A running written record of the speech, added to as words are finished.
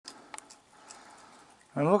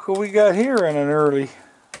And look what we got here on an early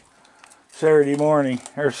Saturday morning,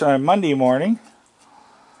 or sorry, Monday morning.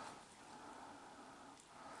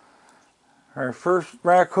 Our first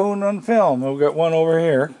raccoon on film. We've got one over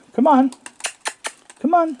here. Come on.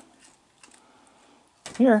 Come on.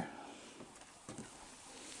 Here.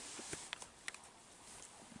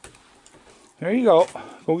 There you go.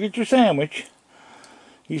 Go get your sandwich.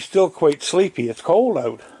 He's still quite sleepy. It's cold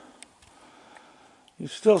out. You're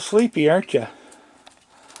still sleepy, aren't you?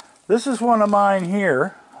 This is one of mine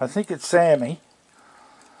here. I think it's Sammy.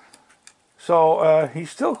 So he's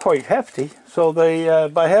still quite hefty. So they,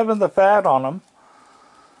 by having the fat on them,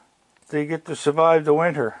 they get to survive the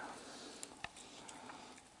winter.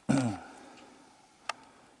 You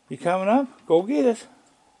coming up? Go get it.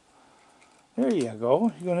 There you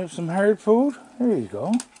go. You gonna have some hard food? There you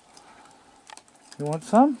go. You want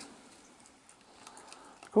some?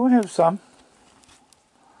 Go and have some.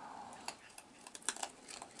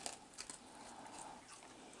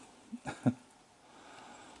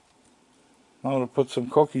 I'm going to put some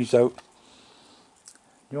cookies out.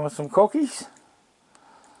 You want some cookies?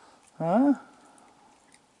 Huh?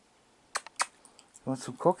 You want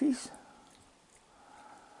some cookies?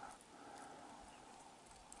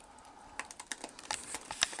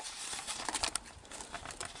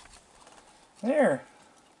 There.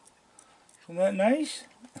 Isn't that nice?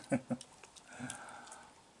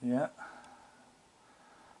 Yeah.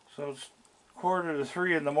 So it's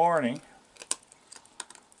 2:45 in the morning.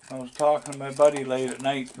 I was talking to my buddy late at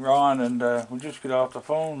night, Ron, and we just got off the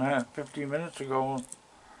phone 15 minutes ago.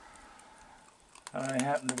 And I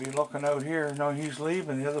happened to be looking out here. No, he's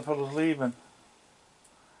leaving. The other fellow's leaving.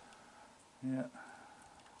 Yeah.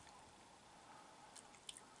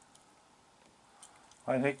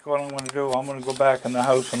 I think what I'm going to do, I'm going to go back in the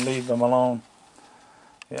house and leave them alone.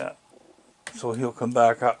 Yeah. So he'll come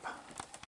back up.